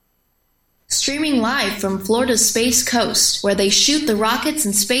streaming live from Florida's Space Coast, where they shoot the rockets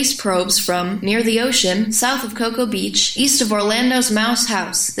and space probes from near the ocean, south of Cocoa Beach, east of Orlando's Mouse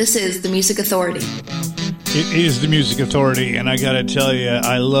House. This is the Music Authority. It is the Music Authority, and I gotta tell you,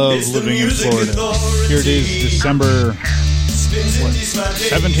 I love living in Florida. Here it is, December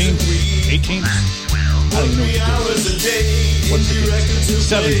 17th, 18th? I don't even know what the date is. What's the date?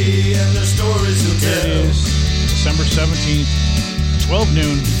 17th. Here it is, December 17th, 12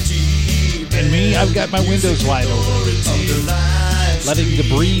 noon. And me, I've got my windows wide open, letting the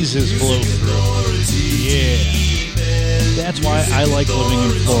breezes blow through. Yeah. That's why I like living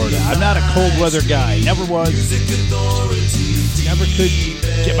in Florida. I'm not a cold weather guy. Never was. Never could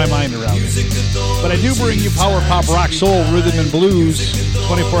get my mind around it. But I do bring you power pop, rock, soul, rhythm, and blues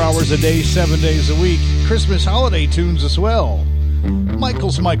 24 hours a day, 7 days a week. Christmas holiday tunes as well.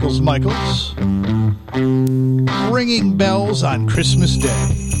 Michaels. Ringing bells on Christmas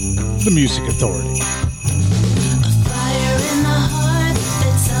Day. The Music Authority. A fire in the heart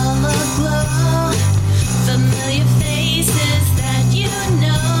that's all aglow. Familiar faces that you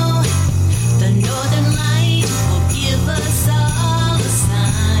know. The northern light will give us all a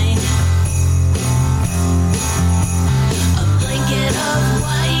sign. A blanket of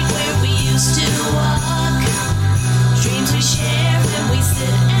white where we used to walk. Dreams we share when we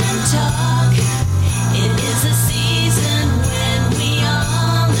sit and talk. It is a season when we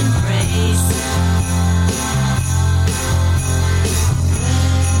all embrace.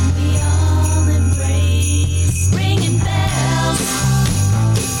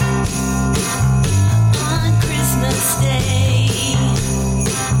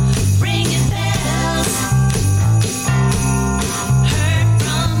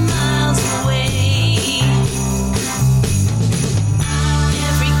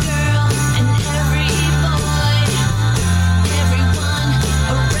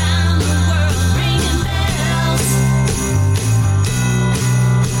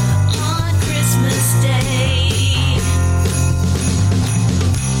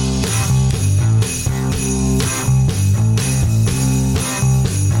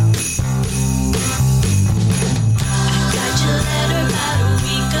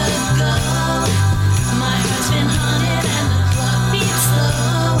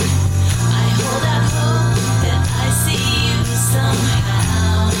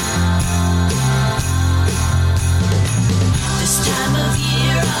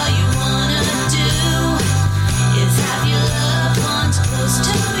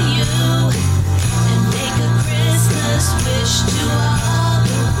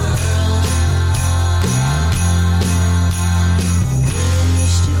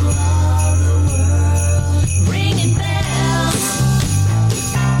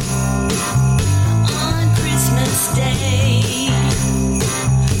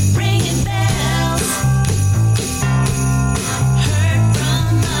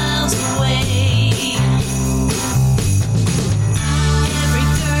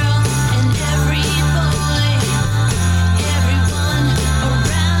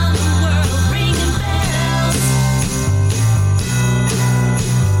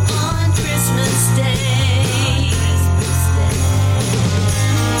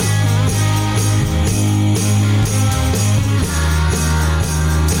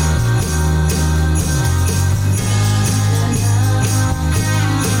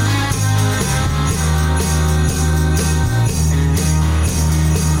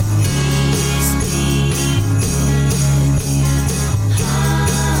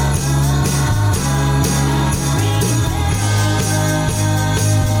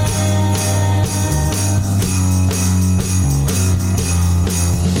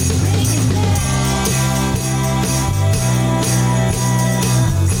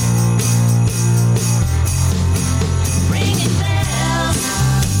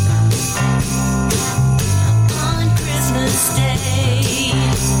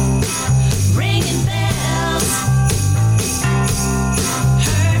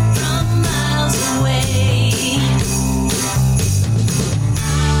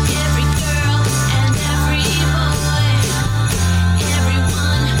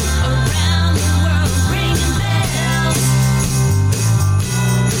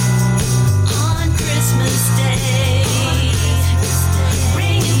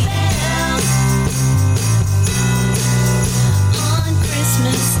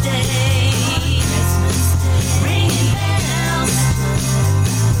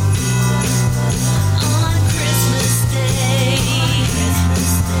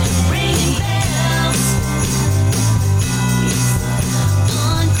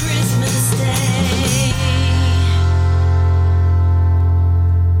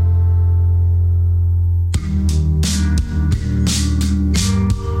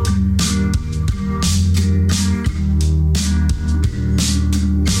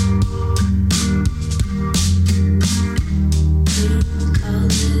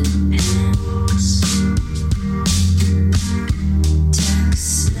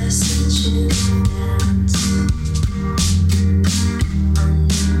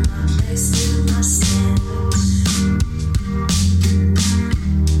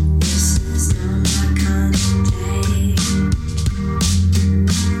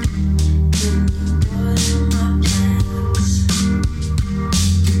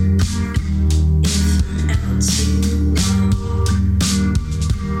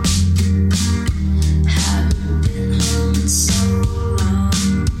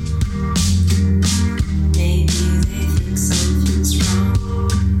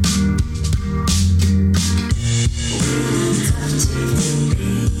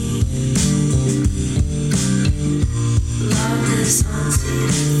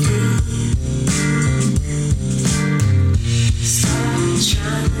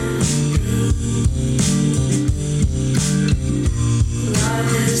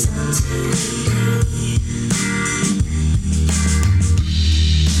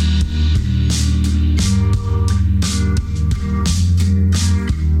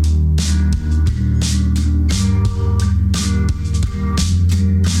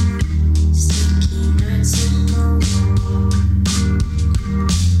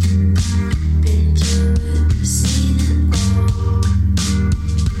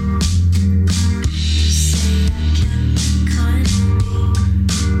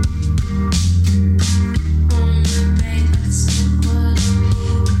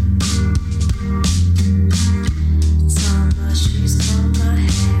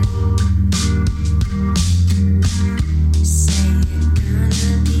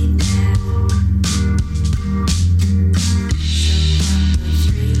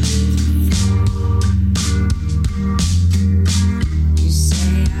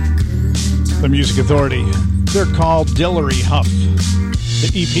 Music Authority. They're called Dillery Huff.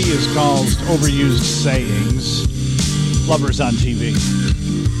 The EP is called Overused Sayings. Lovers on TV.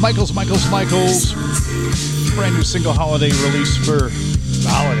 Michaels. Brand new single holiday release for the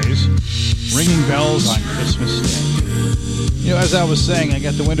holidays. Ringing Bells on Christmas Day. You know, as I was saying, I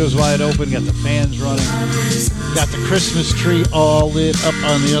got the windows wide open, got the fans running, got the Christmas tree all lit up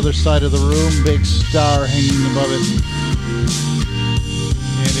on the other side of the room. Big star hanging above it.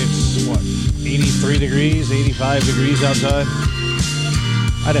 And it's, what, 83 degrees, 85 degrees outside.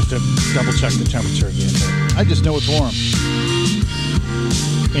 I'd have to double check the temperature again, but I just know it's warm.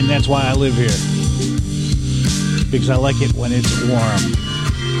 And that's why I live here. Because I like it when it's warm.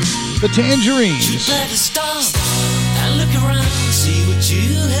 The Tangerines. You better stop and look around, see what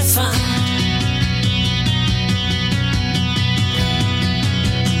you have found.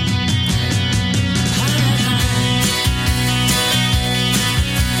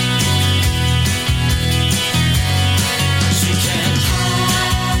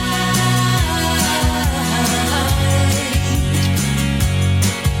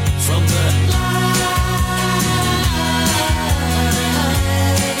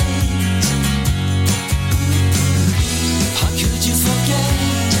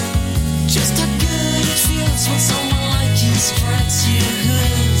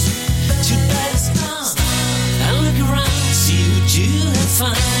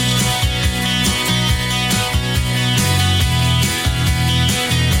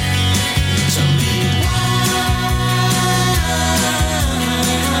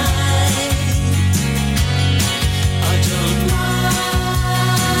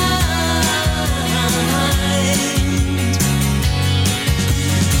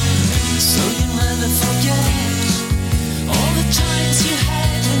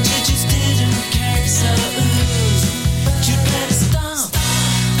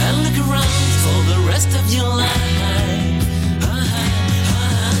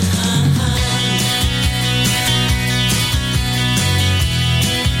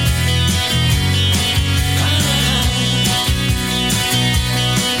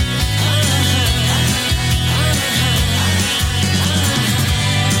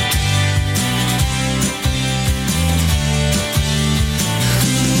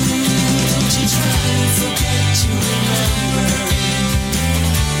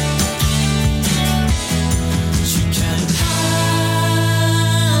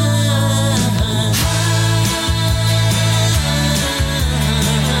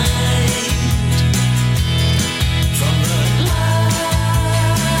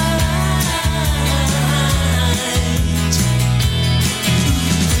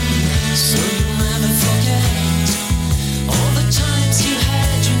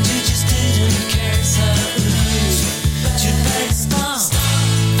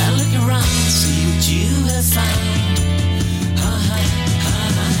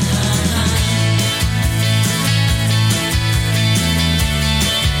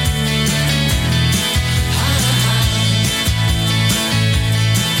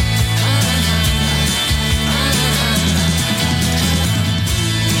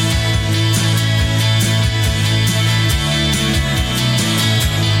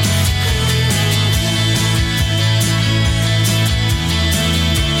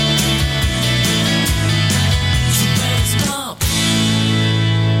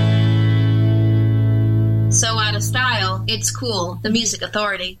 It's cool. The Music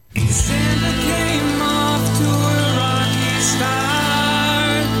Authority. Santa came off to a rocky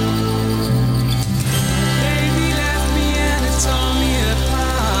start. Baby left me and it tore me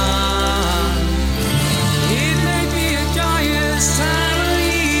apart. It may be a joyous time of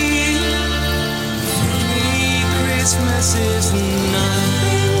year. For me, Christmas is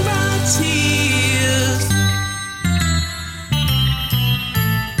nothing but tears.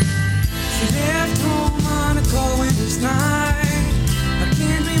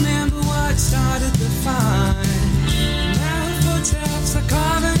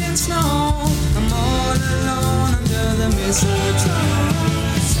 snow. I'm all alone under the mistletoe.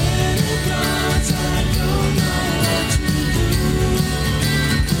 Santa Claus, I don't know what to do.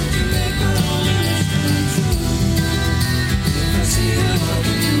 Could you make my only wish come true? If I see you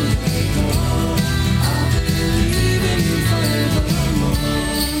walking through the door, I'll believe in you forevermore.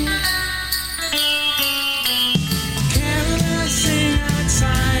 Carolers sing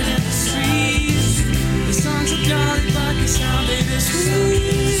outside in the streets. The songs are jolly, but the sound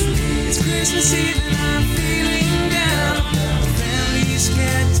bittersweet. It's Christmas Eve and I'm feeling down. Families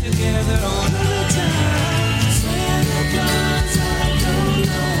get together all the time. Santa Claus, I don't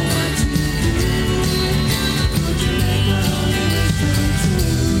know what to do. Could you make my only wish come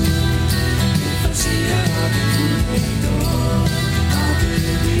true? If I see you walking through the door, I'll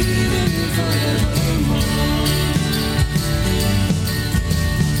believe in you forevermore.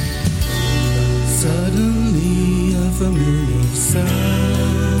 Suddenly a familiar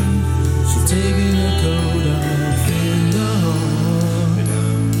sound. She's taking her coat off in the hall.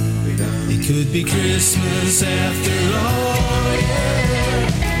 It could be Christmas after all, yeah.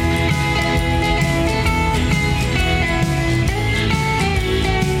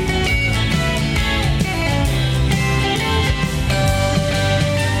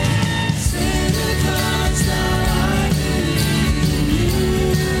 Santa Claus, now I believe in you.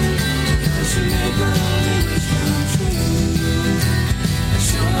 'Cause you make my only wish come true. I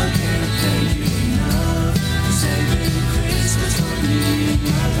sure can't thank you enough for saving Christmas for me and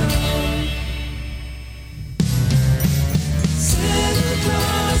my love. Santa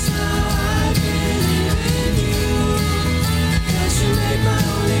Claus, now I believe in you. 'Cause you make my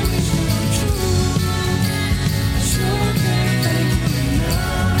only wish come true. I sure can't thank you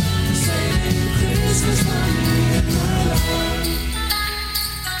enough for saving Christmas for me and my love.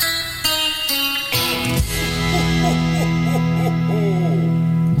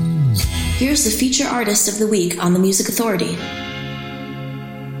 Here's the feature artist of the week on the Music Authority.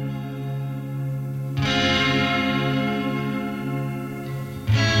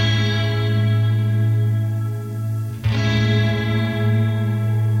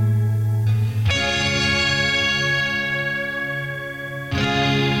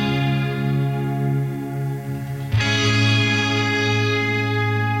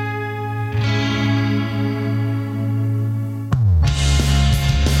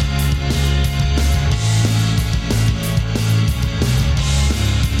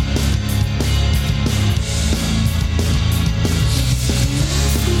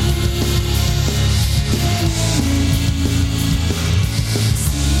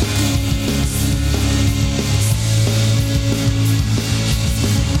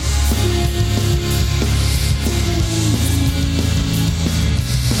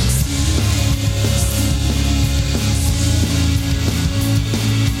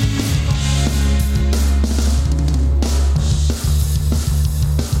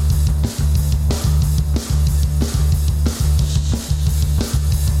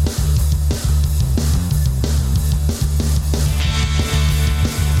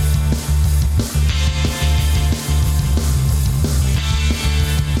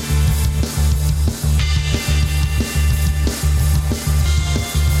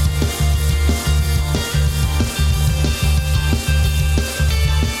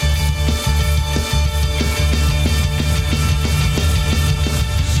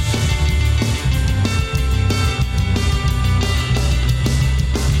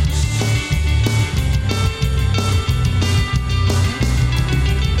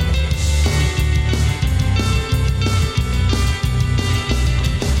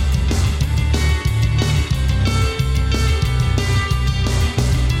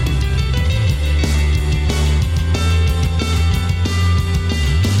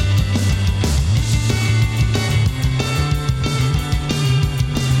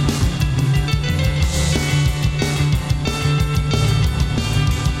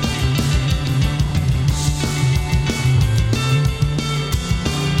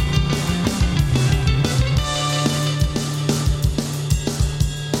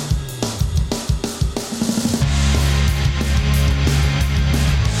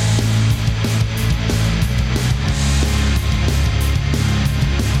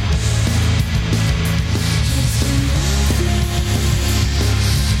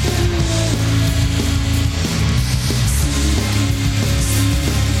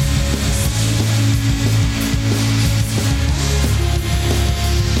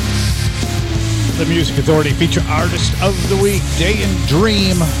 the Music Authority feature artist of the week, Day and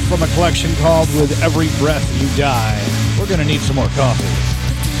Dream, from a collection called With Every Breath You Die. We're going to need some more coffee.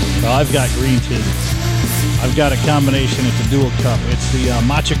 Well, I've got green tea. I've got a combination. It's a dual cup. It's the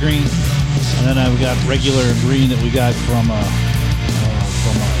matcha green, and then I've got regular green that we got from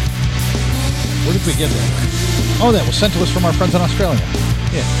where did we get that? Oh, that was sent to us from our friends in Australia.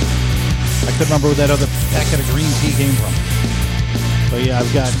 Yeah. I couldn't remember where that other packet of green tea came from. But yeah,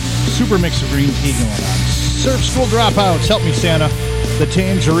 I've got super mix of green tea going on. Surf School Dropouts, help me Santa. The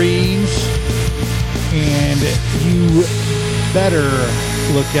Tangerines. And you better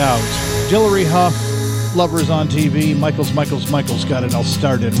look out. Hillary Huff, Lovers on TV. Michael's got it all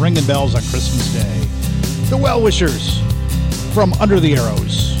started. Ringing bells on Christmas Day. The Well-Wishers from Under the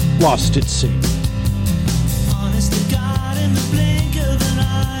Arrows. Lost at Sea. Honest to God, in the blink of an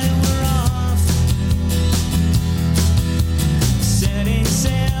eye, we're off. Setting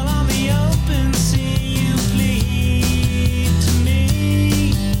sail on the open sea, you plead to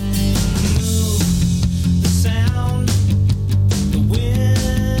me. Move the sound, the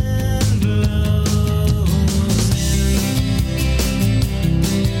wind blows in.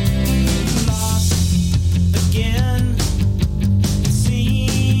 Lost again.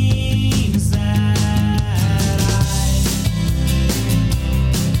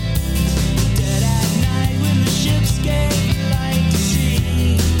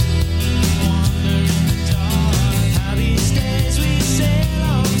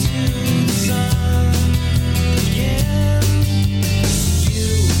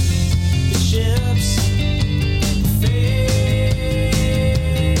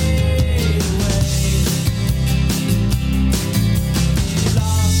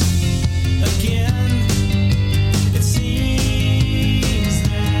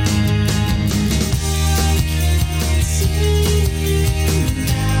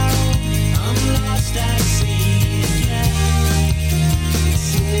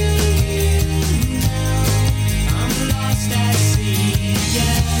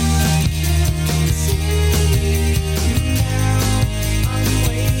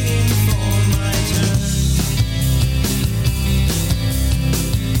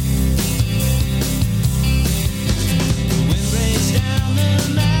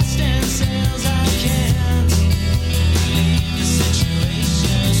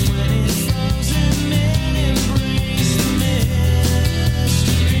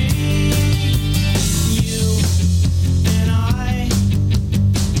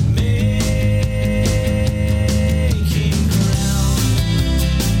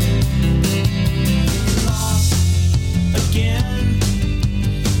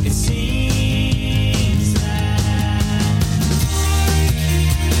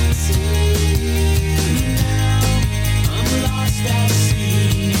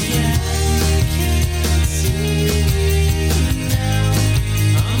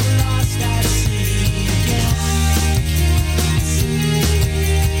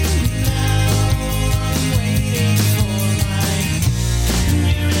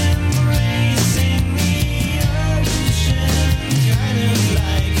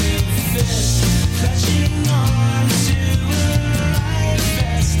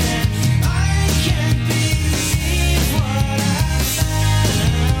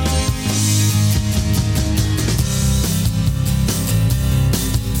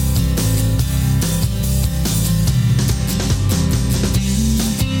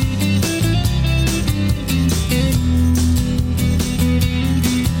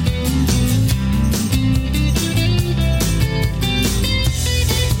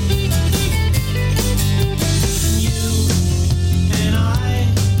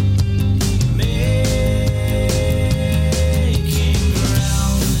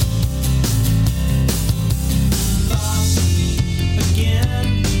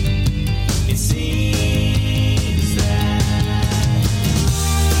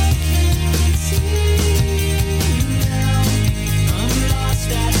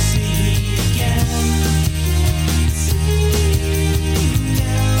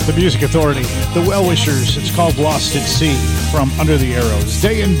 Music Authority, The Well-Wishers. It's called Lost at Sea from Under the Arrows.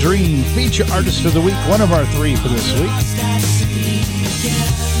 Day and Dream, feature artist of the week, one of our three for this week.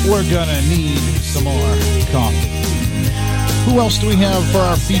 We're gonna need some more coffee. Who else do we have for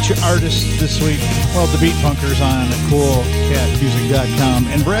our feature artist this week? Well, the Beat Punkers on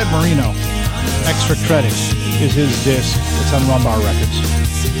CoolCatMusic.com, and Brad Marino. Extra Credit is his disc. It's on Rumbar Records.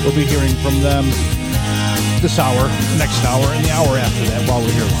 We'll be hearing from them this hour, next hour, and the hour after that while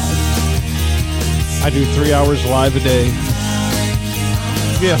we're here live. I do 3 hours live a day.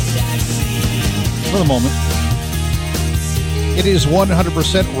 Yeah, for the moment. It is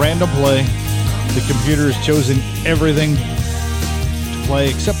 100% random play. The computer has chosen everything to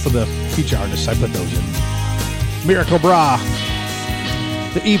play except for the feature artists. I put those in. Miracle Bra.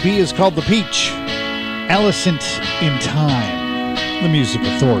 The EP is called The Peach. Alicent in Time, the Music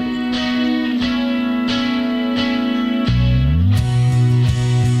Authority.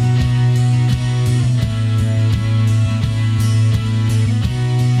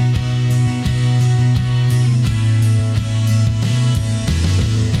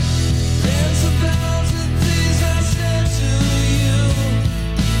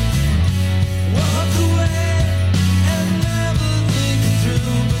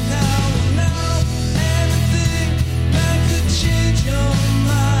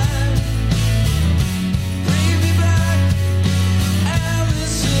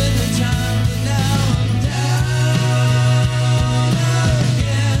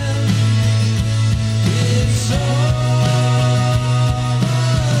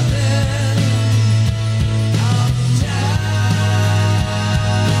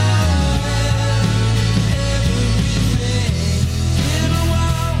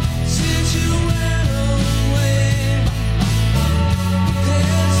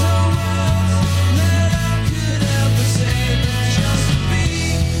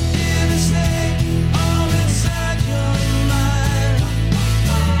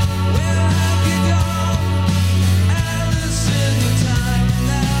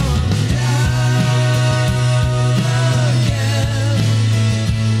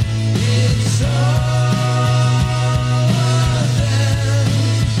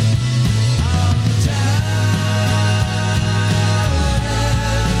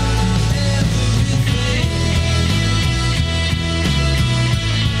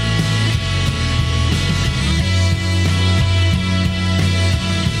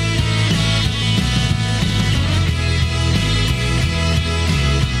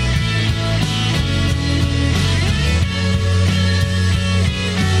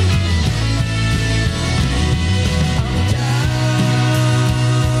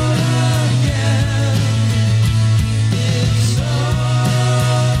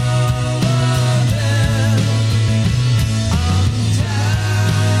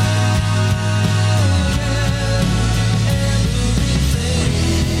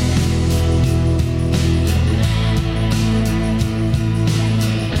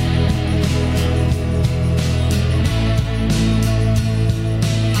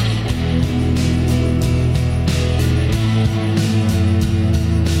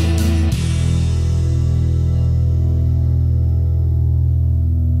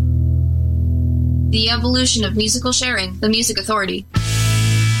 The evolution of musical sharing, the Music Authority.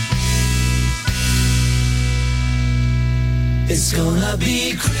 It's gonna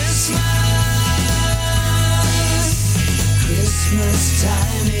be Christmas. Christmas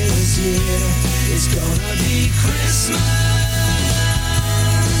time is here. It's gonna be Christmas.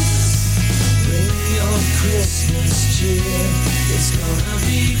 Bring your Christmas cheer. It's gonna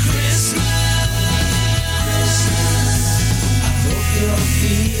be Christmas. I hope you're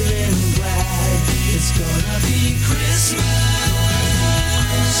feeling glad. It's gonna be Christmas.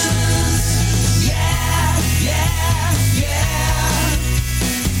 Yeah, yeah, yeah.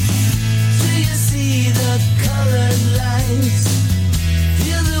 Do you see the colored lights?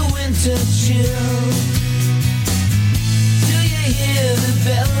 Feel the winter chill. Do you hear the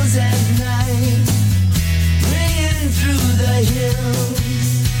bells at night ringing through the hills?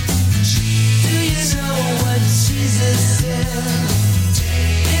 Do you know what Jesus said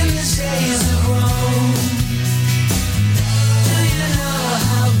in the days of Rome? Do you know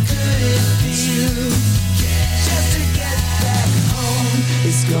how good it feels just to get back home?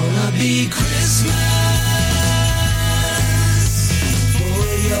 It's gonna be Christmas for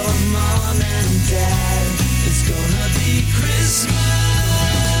your mom and dad. It's gonna be Christmas.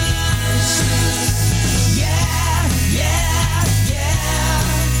 Yeah, yeah, yeah.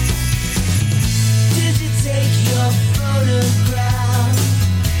 Did you take your photograph?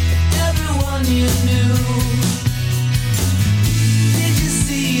 Everyone you knew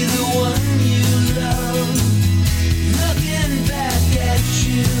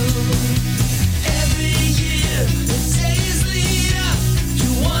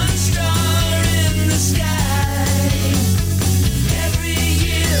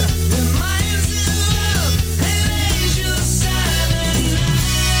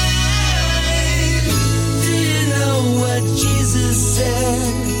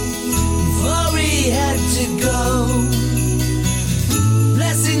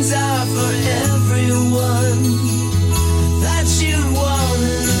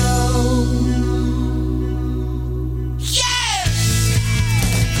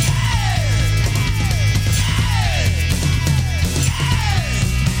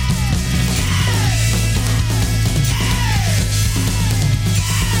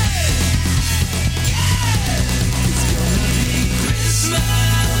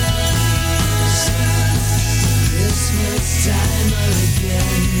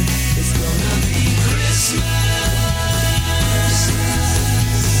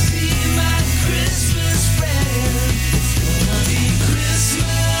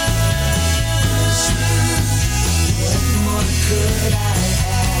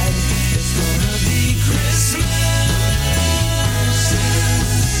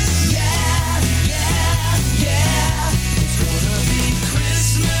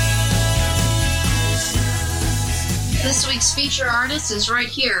Feature Artist is right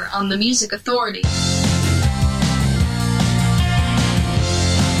here on The Music Authority.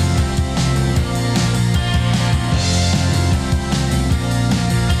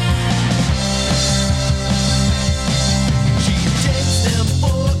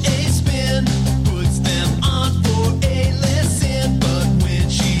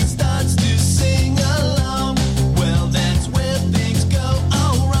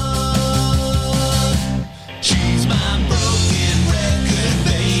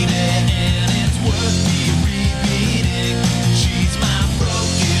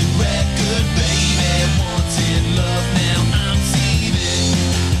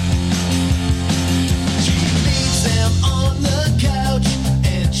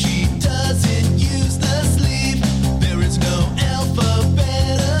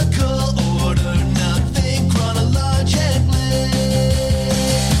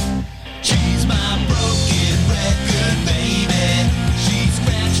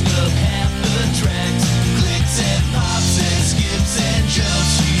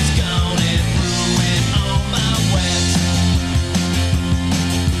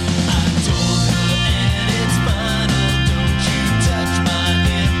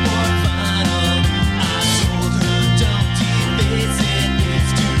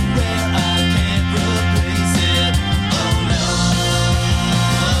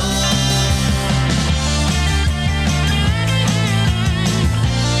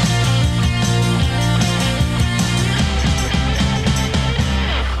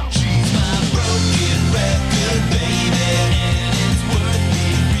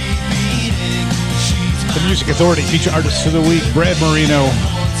 Authority Feature Artist of the Week, Brad Marino,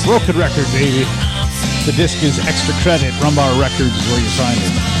 Broken Record, baby. The disc is Extra Credit, Rumbar Records is where you find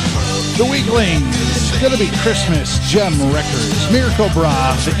it. The Weaklings, Gonna Be Christmas, Gem Records, Miracle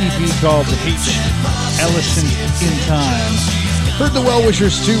Bra, the EP called H. Ellison in Time. Heard the Well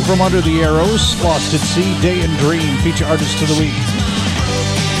Wishers too from Under the Arrows, Lost at Sea, Day and Dream, Feature Artist of the Week.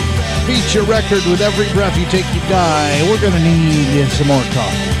 Feature Record With Every Breath You Take You Die. We're gonna need some more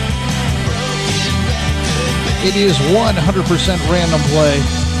coffee. It is 100% random play.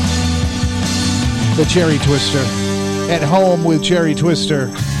 The Cherry Twister. At home with Cherry Twister.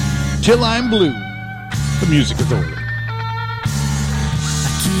 Till I'm Blue. The Music Authority. I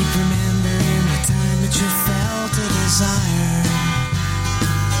keep remembering the time that you felt a desire.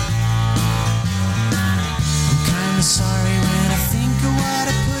 I'm kinda sorry when I think of what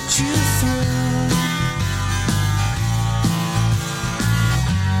I put you through.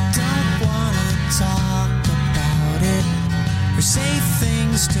 Don't wanna talk it or say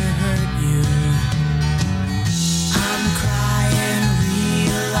things to hurt you. I'm crying,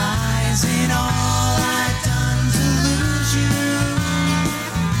 realizing all I've done to lose you.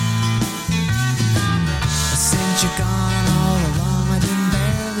 Since you're gone all along, I've been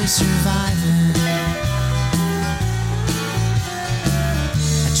barely surviving.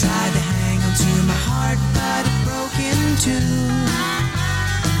 I tried to hang on to my heart, but it broke in two.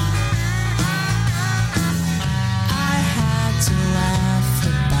 To laugh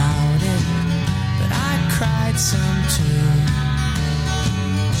about it, but I cried some too.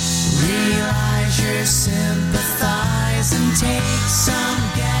 Realize you're sympathize and take some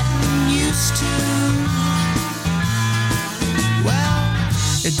getting used to. Well,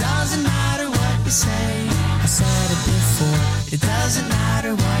 it doesn't matter what you say, I said it before. It doesn't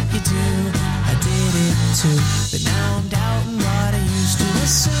matter what you do, I did it too. But now I'm doubting what I used to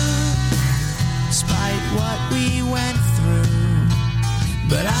assume, despite what we went through.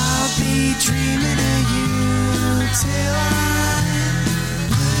 But I'll be dreaming of you till I'm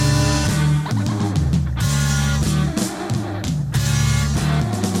blue.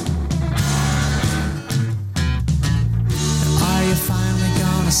 Are you finally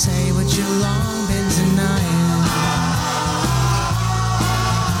gonna say what you've long been denying?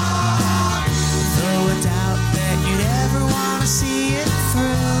 Though I doubt that you'd ever wanna see it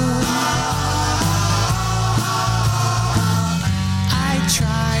through.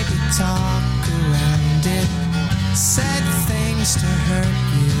 Tried to talk around it, said things to hurt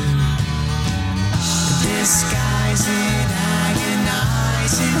you, disguising,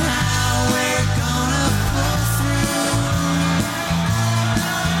 agonizing how we're gonna pull through.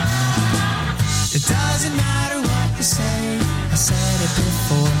 It doesn't matter what you say, I said it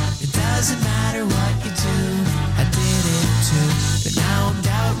before. It doesn't matter what you do, I did it too. But now I'm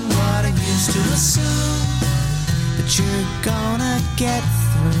doubting what I used to assume, that you're gonna get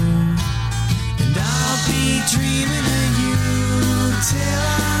through. And I'll be dreaming of you till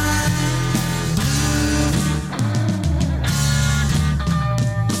I'm blue.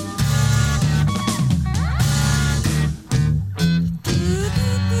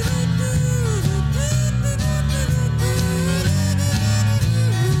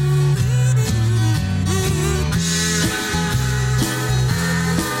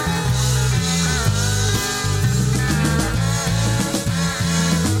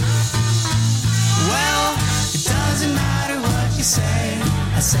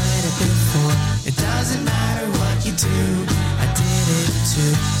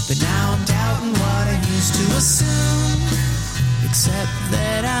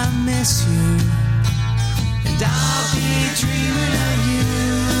 that I miss you, and I'll be dreaming of you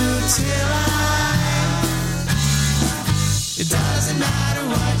till it doesn't matter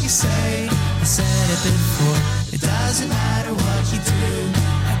what you say, I said it before. It doesn't matter what you do,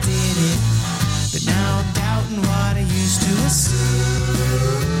 I did it. But now I'm doubting what I used to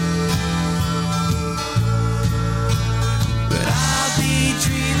assume. But I'll be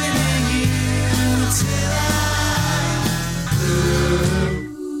dreaming of you till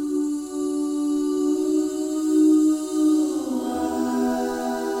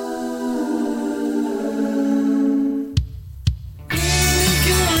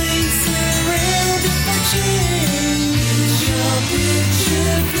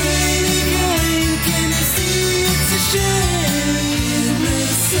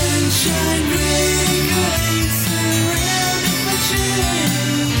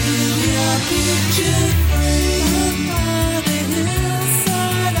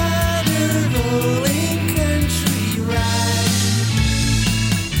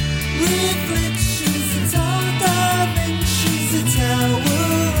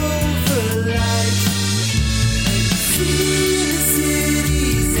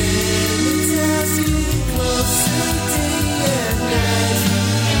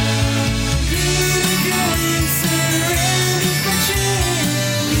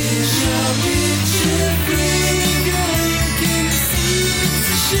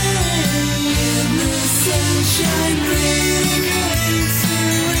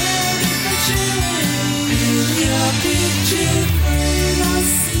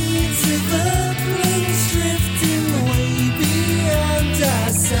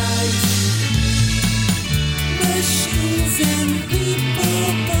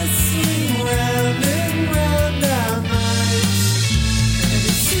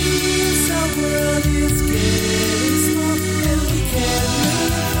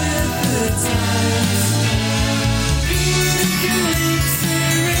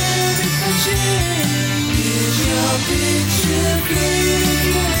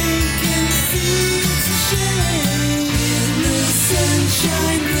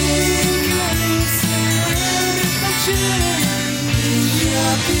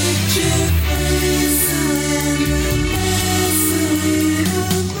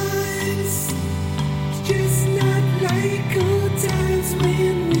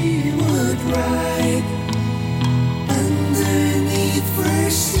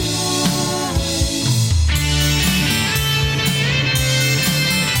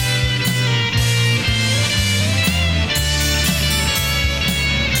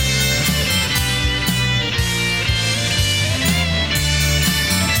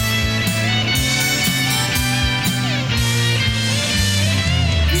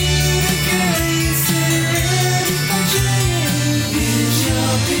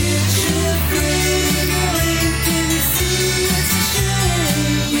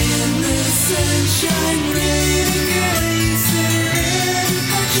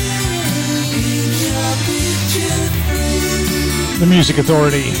The Music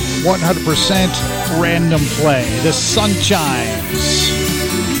Authority, 100% random play. The Sunshines.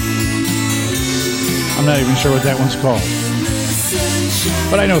 I'm not even sure what that one's called.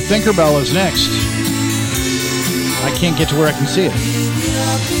 But I know Tinkerbell is next. I can't get to where I can see it.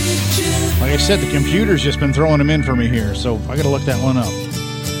 Like I said, the computer's just been throwing them in for me here, so I gotta look that one up.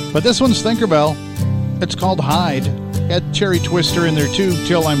 But this one's Tinkerbell. It's called Hide. Had Cherry Twister in there too.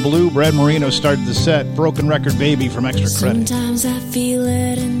 Till I'm Blue. Brad Marino started the set. Broken Record Baby from Extra Credit. Sometimes I feel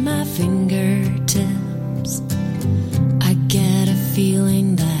it in my fingertips. I get a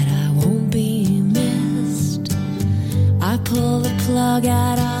feeling that I won't be missed. I pull the plug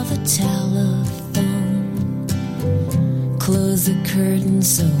out of the telephone, close the curtain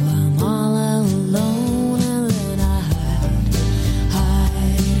so I'm all alone, and then I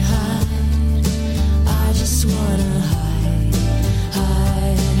hide. I just wanna hide.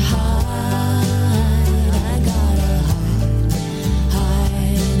 I gotta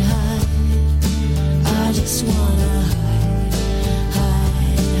hide. I just wanna hide.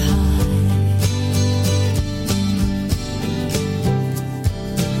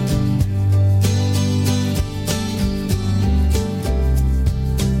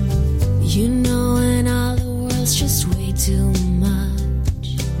 You know, when all the world's just way too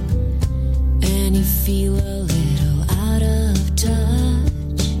much, and you feel a little out of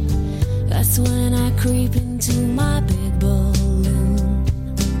touch, that's when I creep into my big balloon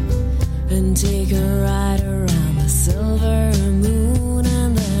and take a ride around the silver moon,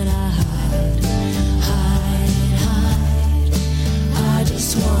 and then I hide. I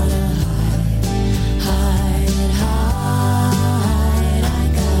just wanna hide. I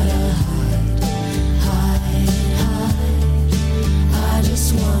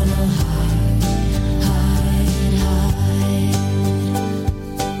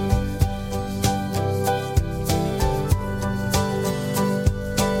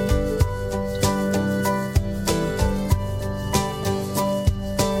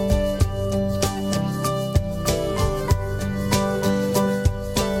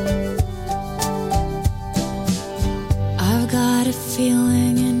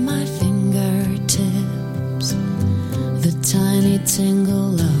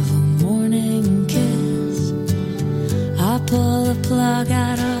tingle of a morning kiss. I pull the plug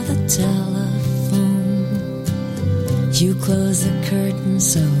out of the telephone. You close the curtain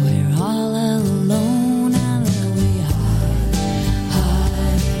so we're all alone. And then we hide,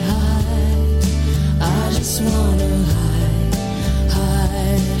 hide, hide. I just wanna hide,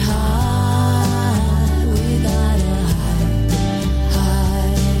 hide, hide. We gotta hide,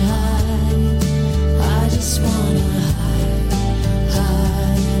 hide, hide. I just wanna hide,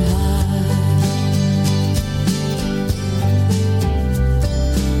 hide, hide.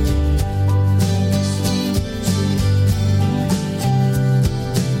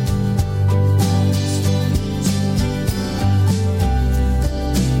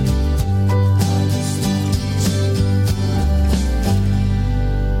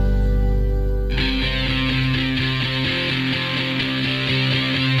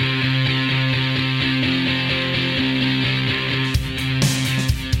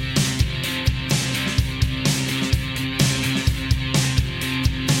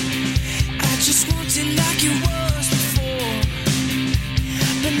 I just want it like it was before,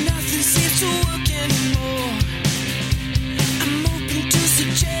 but nothing seems to work anymore. I'm open to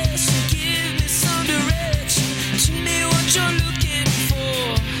suggestion, give me some direction, tell me what you're looking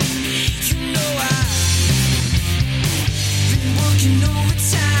for. You know I've been working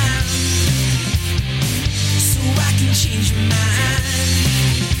overtime so I can change your mind.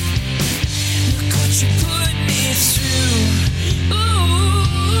 Look what you put me through.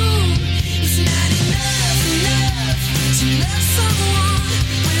 Ooh, it's not enough to love someone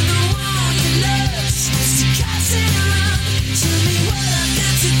when the one you love starts to cause and run. Tell me what I've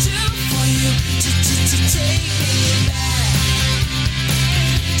got to do for you to take me back.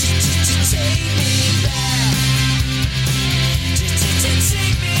 To take me back. To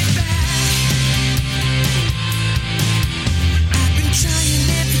take me back. I've been trying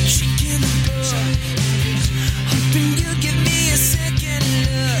every trick in the book, hoping you'll give me a second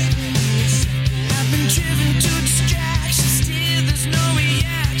look. I've been driven to distraction, still there's no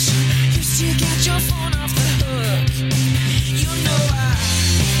reaction. You still got your phone off the hook. You know I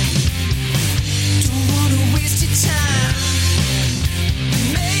don't wanna waste your time.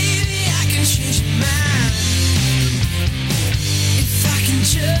 Maybe I can change your mind if I can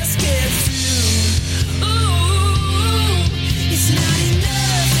just get through. Ooh, it's not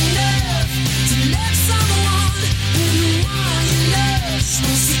enough to love someone when the one you love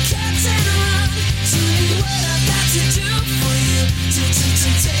wants to cut and run. Tell me what I've got to do for you to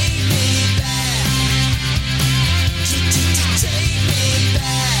take me back. To take me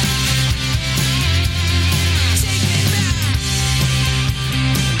back. Take me back.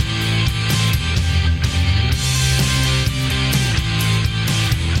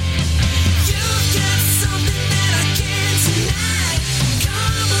 You've got something that I can't deny.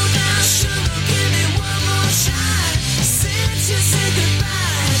 Come on now, sugar, give me one more shot. Since you said goodbye,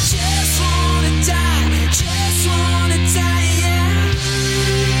 I just wanna die, yeah.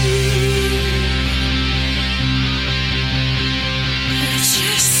 I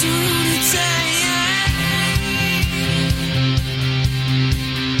just wanna die, yeah.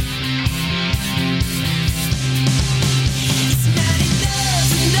 It's not enough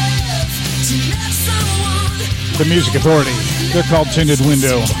to love someone. The Music Authority. They're called Tinted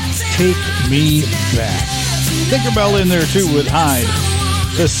Window. Take Me Back. Tinkerbell in there too with Hyde.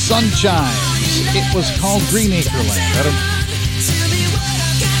 The Sunshine. It was called Green Acre Land. I don't know.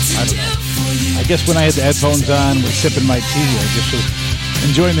 I guess when I had the headphones on, was sipping my tea, I just was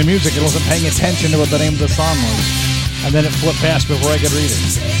enjoying the music and wasn't paying attention to what the name of the song was. And then it flipped past before I could read it.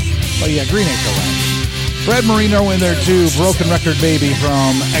 But yeah, Green Acre Land. Fred Marino in there too. Broken Record Baby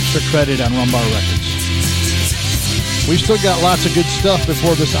from Extra Credit on Rumbar Records. We've still got lots of good stuff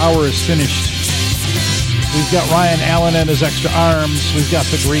before this hour is finished. We've got Ryan Allen and his Extra Arms. We've got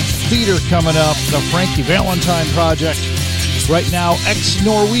the Greek Theater coming up. The Frankie Valentine Project. Right now,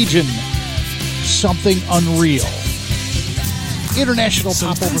 ex-Norwegian. Something Unreal. International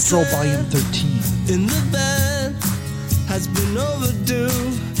Pop Overthrow Volume 13. In the bed has been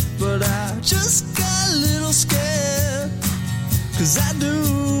overdue, but I just got a little scared. 'Cause I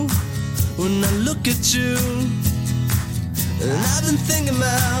do when I look at you. And I've been thinking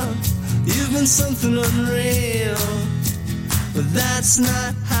about you've been something unreal, but that's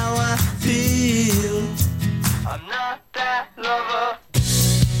not how I feel. I'm not that lover.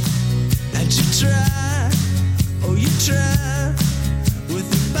 And you try, oh you try, with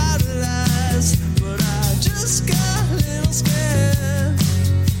your bottle eyes, but I just got a little scared.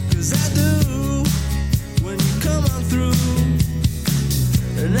 'Cause I do when you come on through.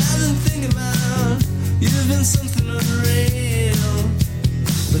 And I've been thinking about you've been something unreal.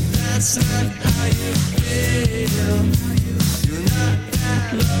 that's not how you feel. You're not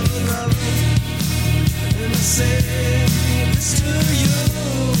that lover. And I say this to you.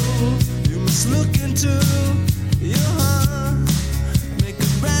 You must look into your heart, make a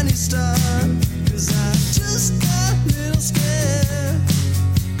brand new start. 'Cause I just got a little scared.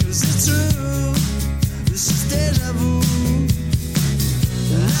 'Cause it's true, this is deja vu.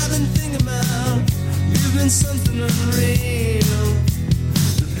 And I've been thinking about you've been something unreal.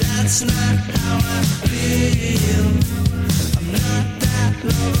 But that's not how I feel. I'm not that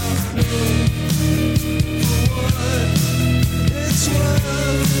lover. For what it's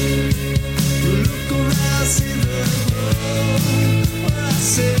worth, you look around, see the road. What I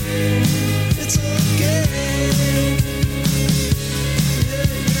say, it's okay.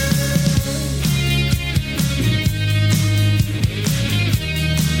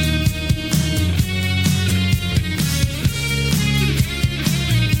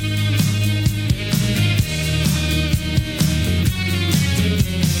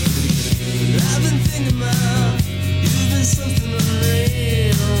 Something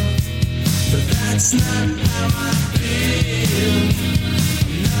unreal, but that's not how I feel.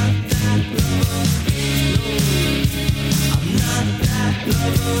 I'm not that lover. No, I'm not that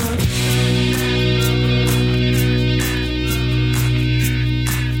lover.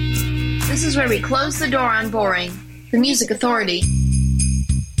 This is where we close the door on boring. The Music Authority.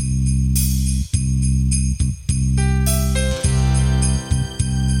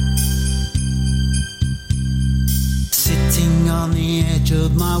 On the edge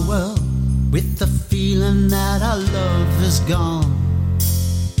of my world, with the feeling that our love is gone.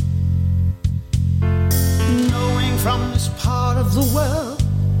 Knowing from this part of the world,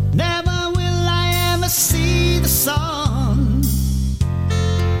 never will I ever see the sun.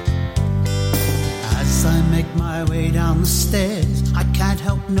 As I make my way down the stairs, I can't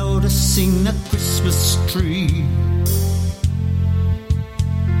help noticing the Christmas tree.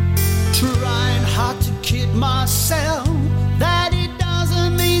 Trying hard to kid myself that it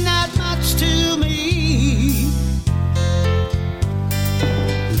doesn't mean that much to me.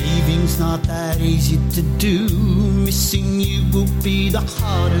 Leaving's not that easy to do. Missing you will be the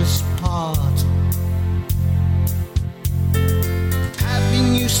hardest part.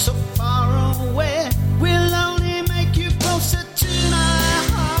 Having you so far away will only make you closer to my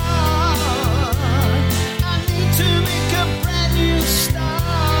heart. I need to make a brand new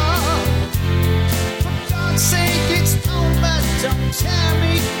start. For God's sake, it's over, don't tear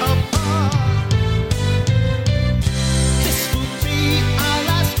me apart. This will be our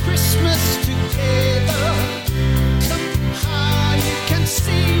last Christmas together. Somehow you can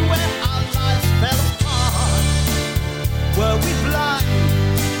see where our lives fell apart. Were we blind?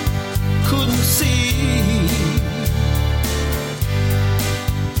 Couldn't see.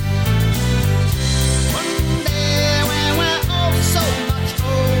 One day when we're all so much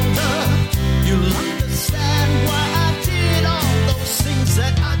older, you'll understand why I did all those things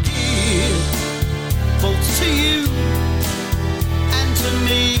that I did, both to you and to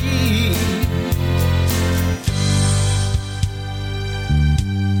me.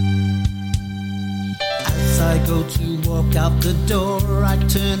 As I go to walk out the door, I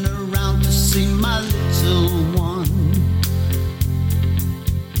turn around to see my little one,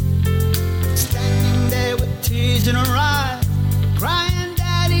 standing there with tears in her eyes, crying,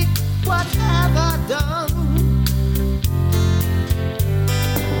 "Daddy, what have I done?"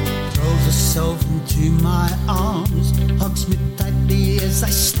 Throws herself into my arms, hugs me tightly as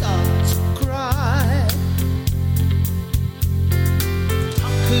I start to cry.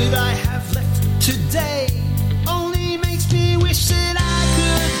 How could I have left today? Only makes me wish that I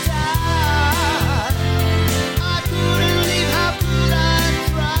could die. I couldn't leave, how could I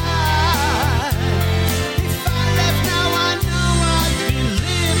try? If I left now, I know I'd be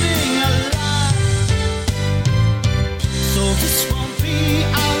living a lie. So this won't be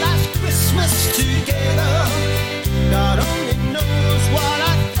our last Christmas together. God only knows what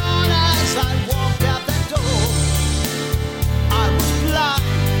I thought as I walked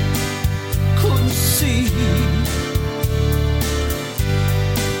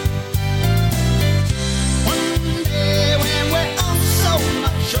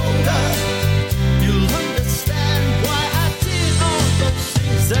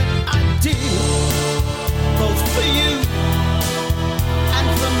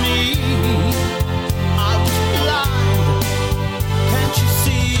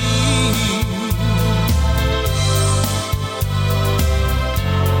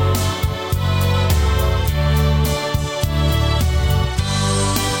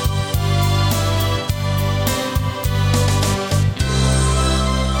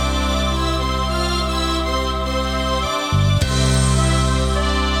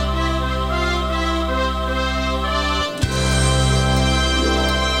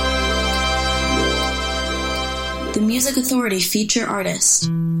the Music Authority feature artist.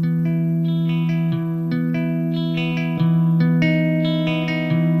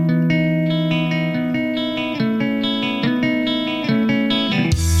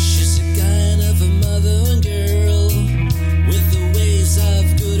 She's a kind of a mother and girl with the ways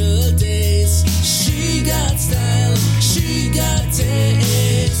of good old days. She got style, she got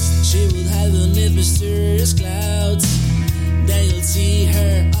taste. She will hide beneath mysterious clouds. Then you'll see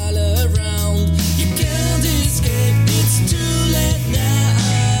her all around. You can't escape, it's too late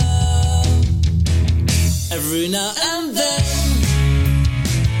now. Every now and then,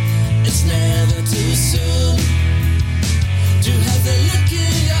 it's never too soon to have the look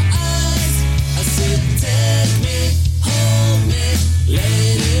in your eyes. I said, take me, hold me,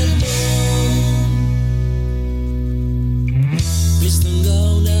 lady moon. Please don't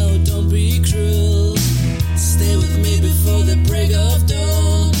go now, don't be cruel. Stay with me before the break of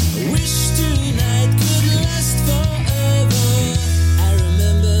dawn. I wish tonight could last forever. I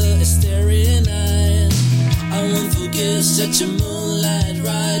remember a starry night. I won't forget such a moonlight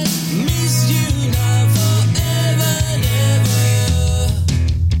ride. Miss you now forever and ever.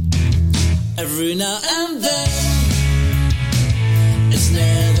 Every now and then, it's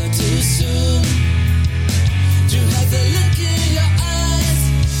never too soon to have the look in your eyes.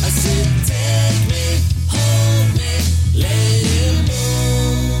 I said, take me, hold me, lady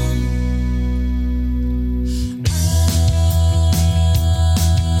moon.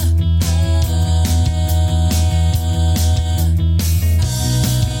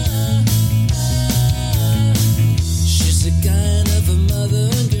 She's a kind of a mother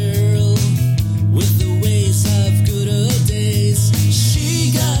and girl with the ways of good old days.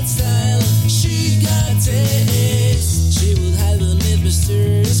 She got style, she got taste. She will hide beneath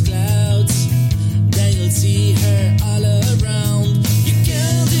mysterious clouds. Then you'll see her all around. You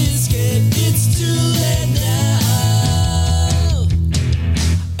can't escape, it's too late now.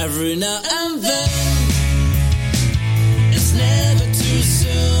 Every now and then, it's never too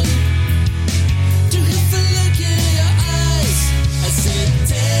soon to have a look in your eyes. I said,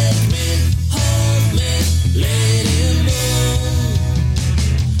 take me, hold me, lady moon.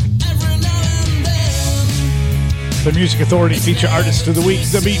 Every now and then. The Music Authority feature artist of the week,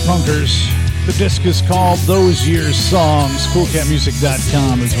 the Beat Punkers. The disc is called Those Years Songs.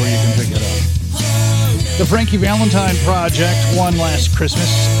 CoolCatMusic.com is where you can pick it up. The Frankie Valentine Project, One Last Christmas.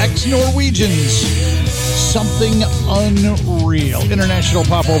 Ex-Norwegians, Something Unreal. International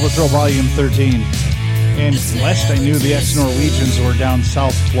Pop Overthrow Volume 13. And last I knew, the Ex-Norwegians were down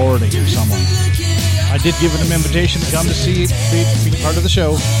South Florida or somewhere. I did give them an invitation to come to see it, be part of the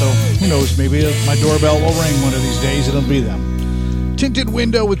show. So who knows, maybe my doorbell will ring one of these days and it'll be them. Tinted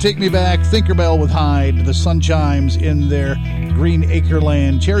Window with Take Me Back, Thinkerbell with Hyde, The Sun Chimes in their Green Acre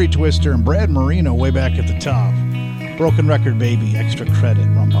Land, Cherry Twister, and Brad Marino way back at the top. Broken Record Baby, extra credit,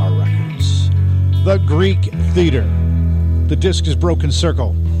 Rumbar Records. The Greek Theater. The disc is Broken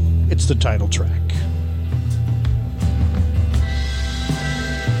Circle. It's the title track.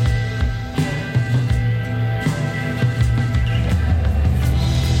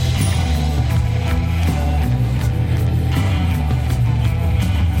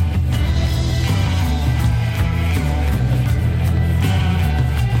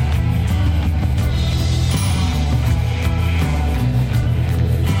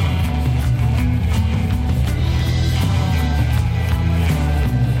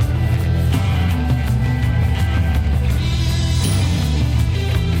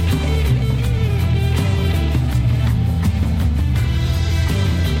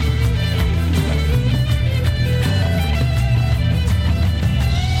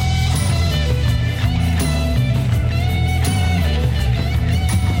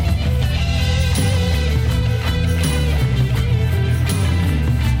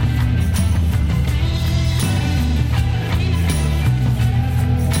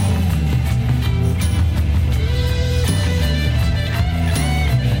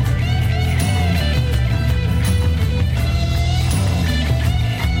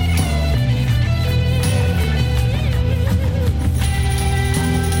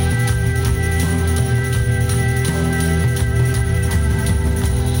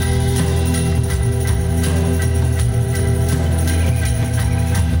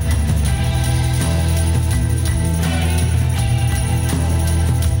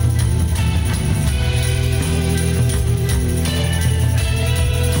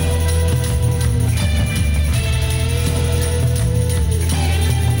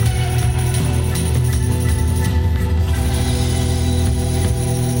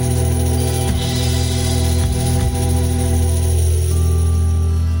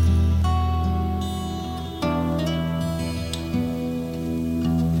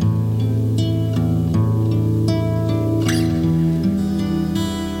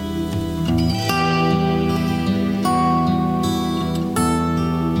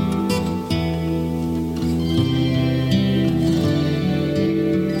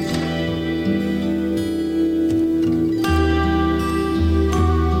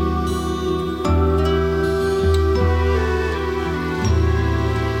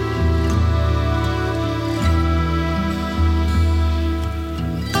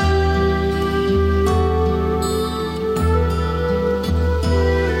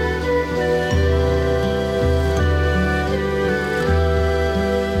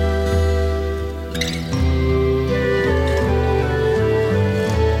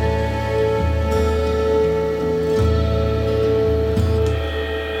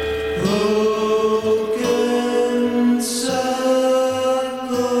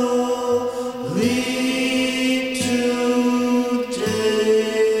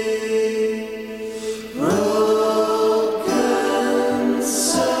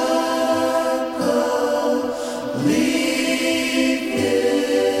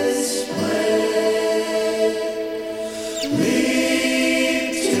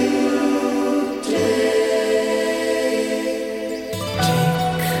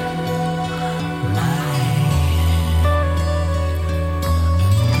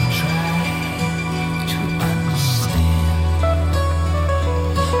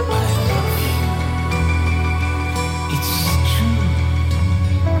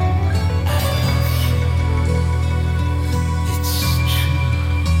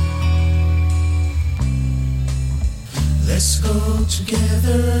 Let's go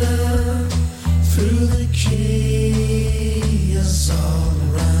together through the chaos all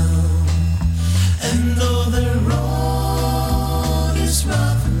around. And though the road is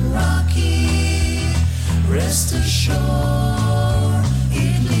rough and rocky, rest assured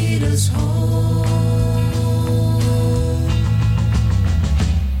it leads us home.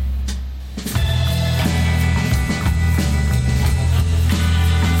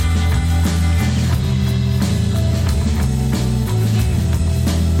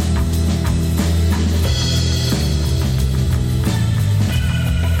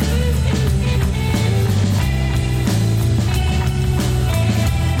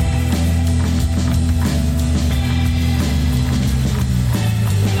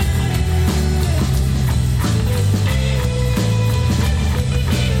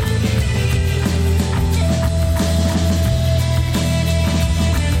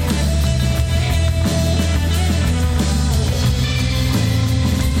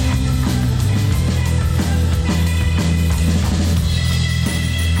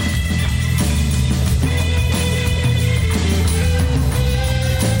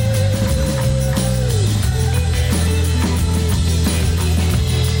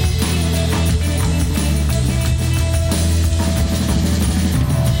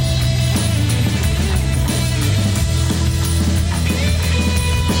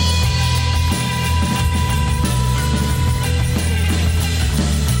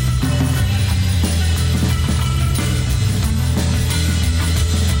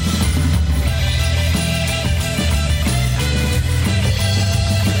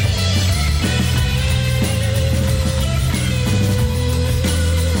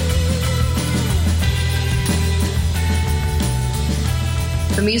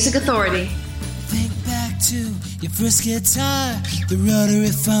 The Music Authority. Think back to your first guitar, the rotary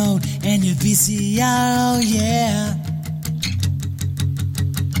phone, and your VCR, oh yeah.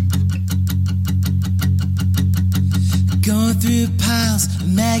 Going through piles of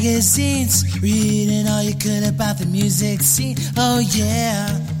magazines, reading all you could about the music scene, oh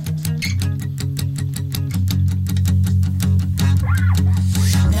yeah.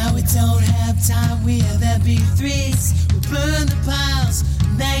 Now we don't have time, we have MP3s, we burn the piles,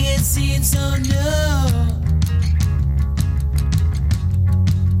 magazines, oh no.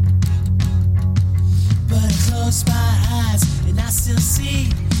 But I close my eyes and I still see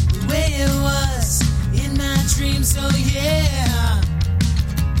the way it was in my dreams, oh yeah.